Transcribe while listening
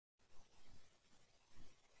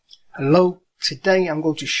Hello, today I'm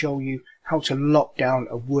going to show you how to lock down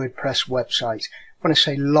a WordPress website. When I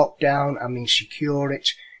say lock down, I mean secure it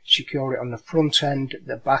on the front end,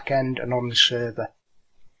 the back end and on the server.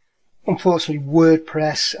 Unfortunately,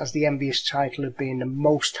 WordPress has the envious title of being the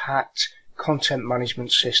most hacked content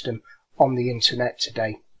management system on the internet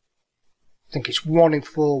today. I think it's 1 in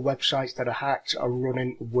 4 websites that are hacked are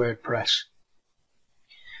running WordPress.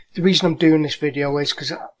 The reason I'm doing this video is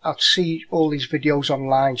because I see all these videos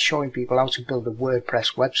online showing people how to build a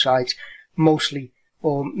WordPress website. Mostly,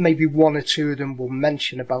 or maybe 1 or 2 of them will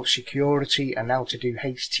mention about security and how to do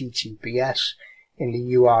HTTPS in the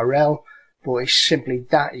URL, but it's simply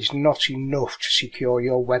that is not enough to secure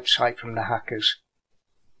your website from the hackers.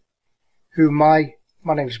 Who am I?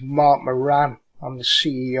 My name is Mark Moran. I'm the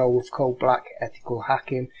CEO of Code Black Ethical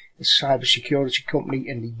Hacking, a cybersecurity company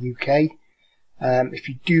in the UK. If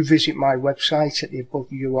you do visit my website at the above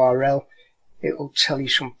URL, it will tell you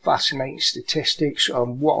some fascinating statistics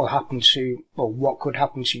on what will happen to, or what could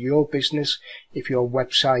happen to your business if your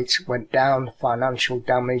website went down, financial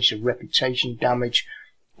damage, reputation damage.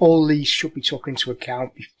 All these should be taken into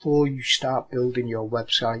account before you start building your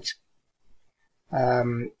website.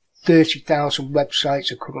 30,000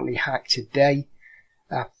 websites are currently hacked today.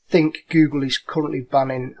 I think Google is currently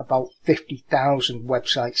banning about 50,000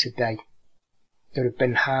 websites a day that have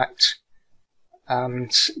been hacked,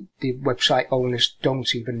 and the website owners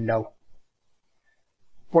don't even know.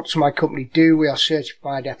 What does my company do? We are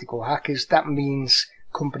certified ethical hackers. That means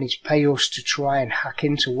companies pay us to try and hack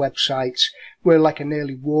into websites. We're like an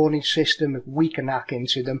early warning system. If we can hack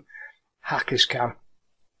into them, hackers can,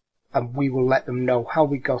 and we will let them know how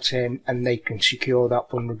we got in and they can secure that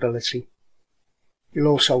vulnerability. You'll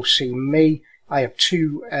also see me. I have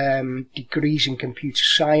 2 degrees in computer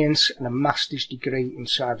science and a master's degree in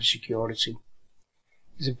cybersecurity.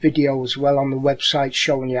 There's a video as well on the website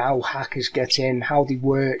showing you how hackers get in, how they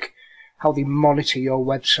work, how they monitor your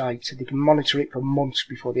website. They can monitor it for months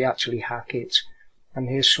before they actually hack it. And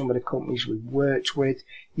here's some of the companies we've worked with.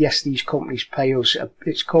 Yes, these companies pay us.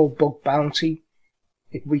 It's called bug bounty.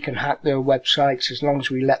 If we can hack their websites, as long as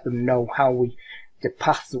we let them know the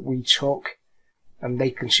path that we took, and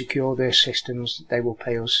they can secure their systems, they will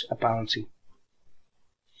pay us a bounty.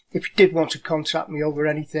 If you did want to contact me over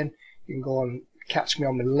anything, you can go and catch me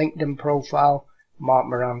on my LinkedIn profile, Mark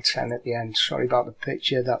Moran 10 at the end. Sorry about the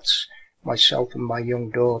picture, that's myself and my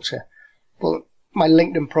young daughter. But my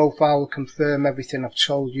LinkedIn profile will confirm everything I've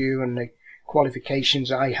told you and the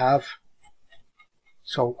qualifications I have.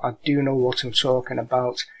 So I do know what I'm talking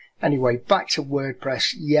about. Anyway, back to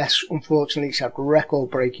WordPress. Yes, unfortunately, it's had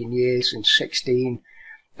record-breaking years in 16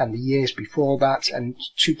 and the years before that, and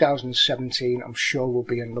 2017 I'm sure will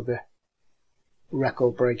be another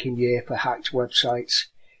record-breaking year for hacked websites.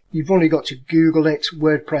 You've only got to Google it,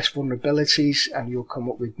 WordPress vulnerabilities, and you'll come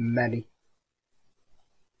up with many.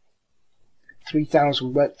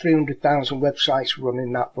 300,000 websites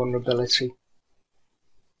running that vulnerability.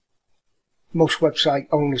 Most website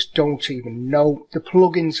owners don't even know. The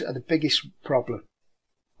plugins are the biggest problem.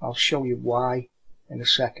 I'll show you why in a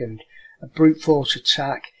second. A brute force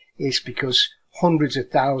attack is because hundreds of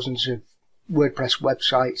thousands of WordPress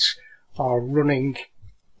websites are running.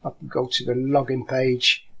 I can go to the login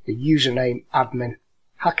page, the username admin.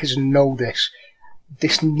 Hackers know this.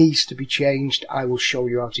 This needs to be changed. I will show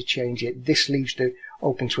you how to change it. This leaves it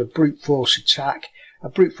open to a brute force attack. A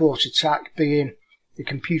brute force attack being the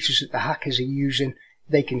computers that the hackers are using,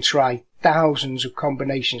 they can try thousands of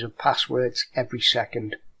combinations of passwords every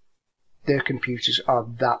second. Their computers are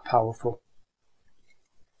that powerful.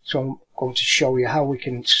 So I'm going to show you how we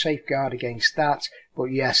can safeguard against that. But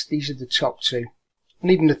yes, these are the top 2. And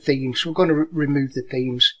even the themes. We're going to remove the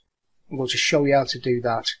themes. I'm going to show you how to do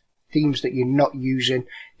that. Themes that you're not using.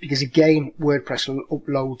 Because again, WordPress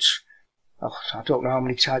uploads, I don't know how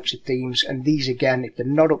many types of themes, and these again, if they're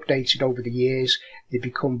not updated over the years, they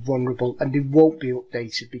become vulnerable, and they won't be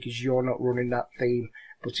updated because you're not running that theme,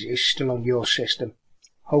 but it is still on your system.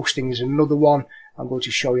 Hosting is another one. I'm going to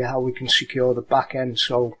show you how we can secure the back end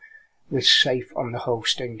so we're safe on the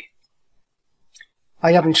hosting.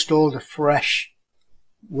 I have installed a fresh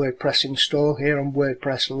WordPress install here on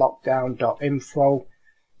WordPressLockdown.info,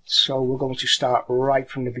 so we're going to start right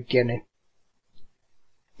from the beginning.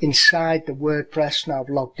 Inside the WordPress, now I've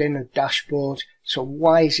logged in a dashboard. So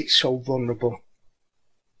why is it so vulnerable?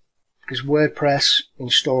 Because WordPress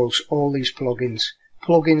installs all these plugins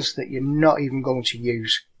that you're not even going to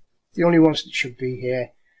use. The only ones that should be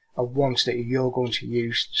here are ones that you're going to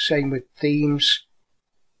use. Same with themes.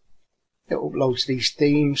 It uploads these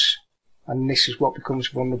themes, and this is what becomes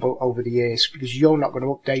vulnerable over the years because you're not going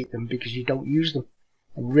to update them because you don't use them.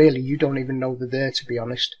 and really you don't even know they're there, to be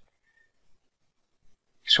honest.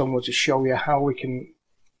 So I'm going to show you how we can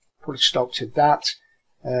put a stop to that,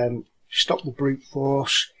 stop the brute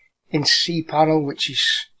force. In cPanel, which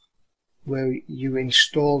is where you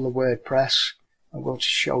install the WordPress, I'm going to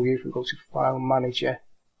show you, if we go to File Manager,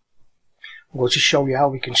 I'm going to show you how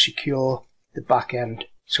we can secure the back end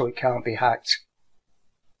so it can't be hacked.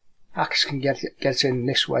 Hackers can get in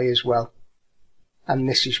this way as well, and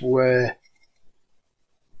this is where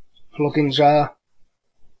plugins are.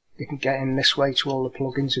 They can get in this way to all the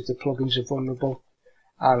plugins if the plugins are vulnerable,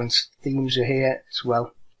 and themes are here as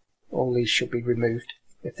well. All these should be removed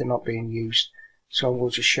if they're not being used. So I'm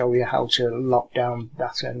going to show you how to lock down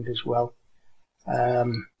that end as well.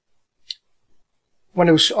 When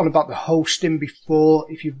I was on about the hosting before,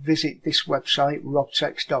 if you visit this website,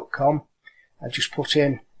 robtex.com, and just put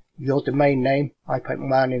in your domain name, I put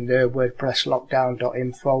mine in there,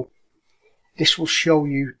 wordpresslockdown.info. This will show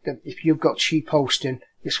you that if you've got cheap hosting,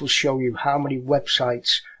 this will show you how many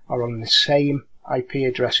websites are on the same IP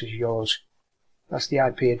address as yours. That's the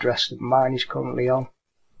IP address that mine is currently on,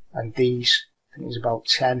 and these, I think there's about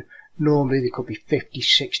 10. Normally there could be 50,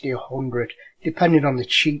 60, 100, depending on the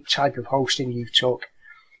cheap type of hosting you took.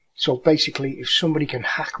 So basically, if somebody can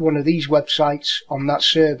hack one of these websites on that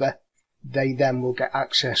server, they then will get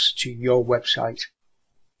access to your website.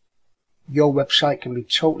 Your website can be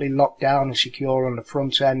totally locked down and secure on the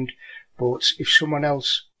front end, but if someone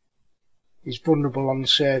else is vulnerable on the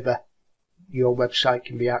server, your website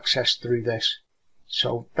can be accessed through this.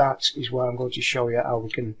 So that is why I'm going to show you how we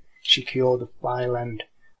can secure the file end.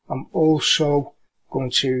 I'm also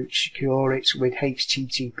going to secure it with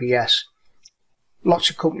HTTPS. Lots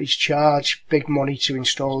of companies charge big money to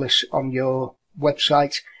install this on your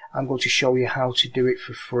website. I'm going to show you how to do it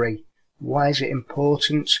for free. Why is it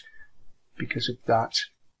important? Because of that.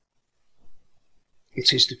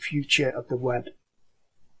 It is the future of the web.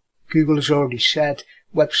 Google has already said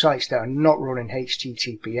websites that are not running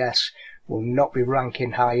HTTPS will not be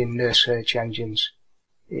ranking high in their search engines.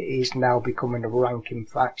 It is now becoming a ranking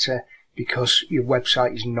factor because your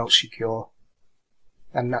website is not secure.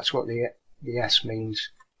 And that's what the S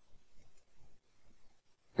means.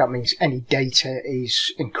 That means any data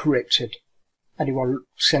is encrypted. Anyone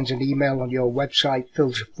sends an email on your website,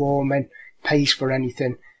 fills a form in, pays for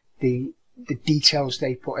anything, the details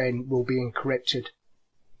they put in will be encrypted.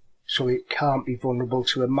 So it can't be vulnerable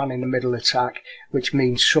to a man-in-the-middle attack, which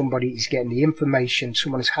means somebody is getting the information,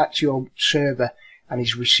 someone has hacked your server and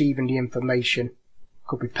is receiving the information.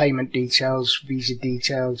 Could be payment details, visa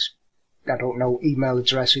details, I don't know, email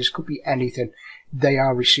addresses, could be anything. They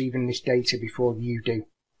are receiving this data before you do.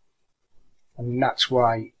 And that's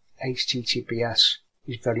why HTTPS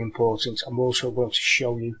is very important. I'm also going to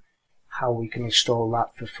show you how we can install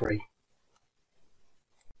that for free.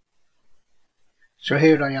 So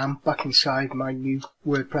here I am back inside my new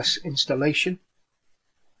WordPress installation.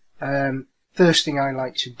 First thing I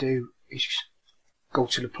like to do is go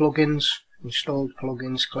to the plugins, installed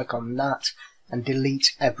plugins, click on that and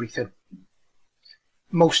delete everything.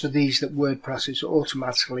 Most of these that WordPress is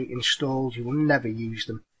automatically installed, you will never use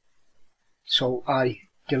them. So I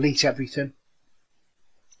delete everything,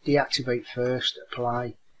 deactivate first,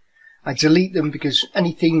 apply. I delete them because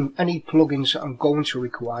any plugins that I'm going to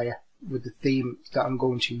require with the theme that I'm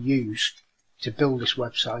going to use to build this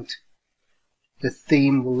website, the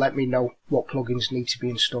theme will let me know what plugins need to be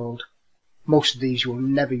installed. Most of these, you'll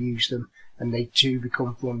never use them and they do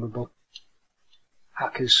become vulnerable.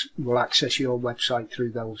 Hackers will access your website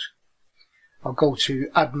through those. I'll go to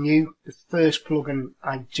add new. The first plugin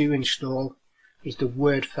I do install is the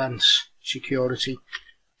WordFence security.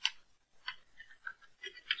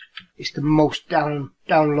 It's the most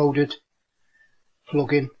downloaded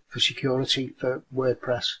plugin for security for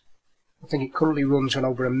WordPress. I think it currently runs on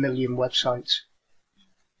over 1 million websites.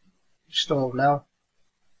 Install now.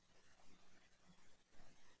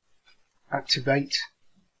 Activate.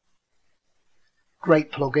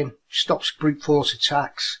 Great plugin. Stops brute force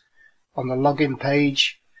attacks on the login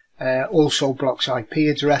page. Also blocks IP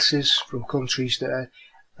addresses from countries that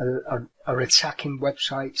are attacking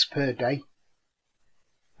websites per day.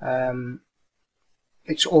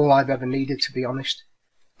 It's all I've ever needed, to be honest.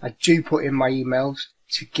 I do put in my emails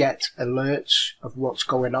to get alerts of what's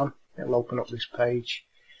going on. It'll open up this page.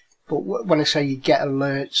 But when I say you get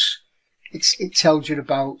alerts, it tells you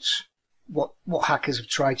about what hackers have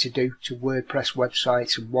tried to do to WordPress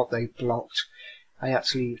websites and what they've blocked.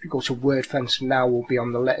 If you go to WordFence now, will be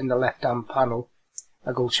on in the left hand panel.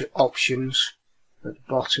 I go to options at the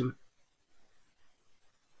bottom,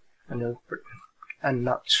 and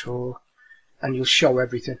that's all, and you'll show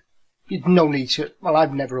everything. no need to, well,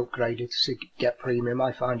 I've never upgraded to get premium.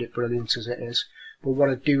 I find it brilliant as it is. But what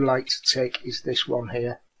I do like to tick is this one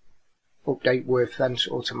here. Update WordFence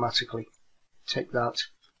automatically. Tick that.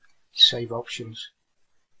 Save options.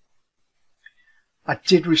 I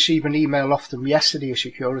did receive an email off them yesterday, a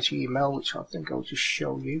security email, which I think I'll just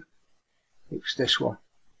show you. It was this one.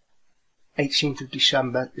 18th of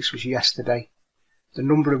December, this was yesterday. The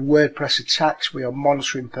number of WordPress attacks we are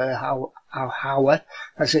monitoring per hour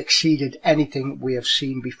has exceeded anything we have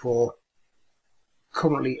seen before.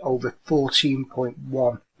 Currently over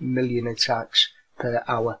 14.1 million attacks per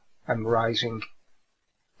hour and rising.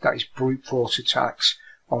 That is brute force attacks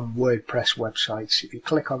on WordPress websites. If you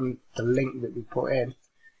click on the link that we put in,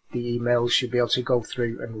 the emails, you'll be able to go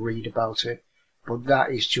through and read about it. But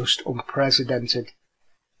that is just unprecedented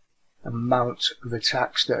amount of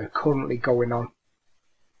attacks that are currently going on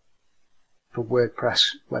for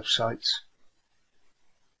WordPress websites.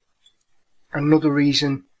 Another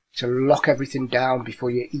reason to lock everything down before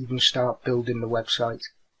you even start building the website.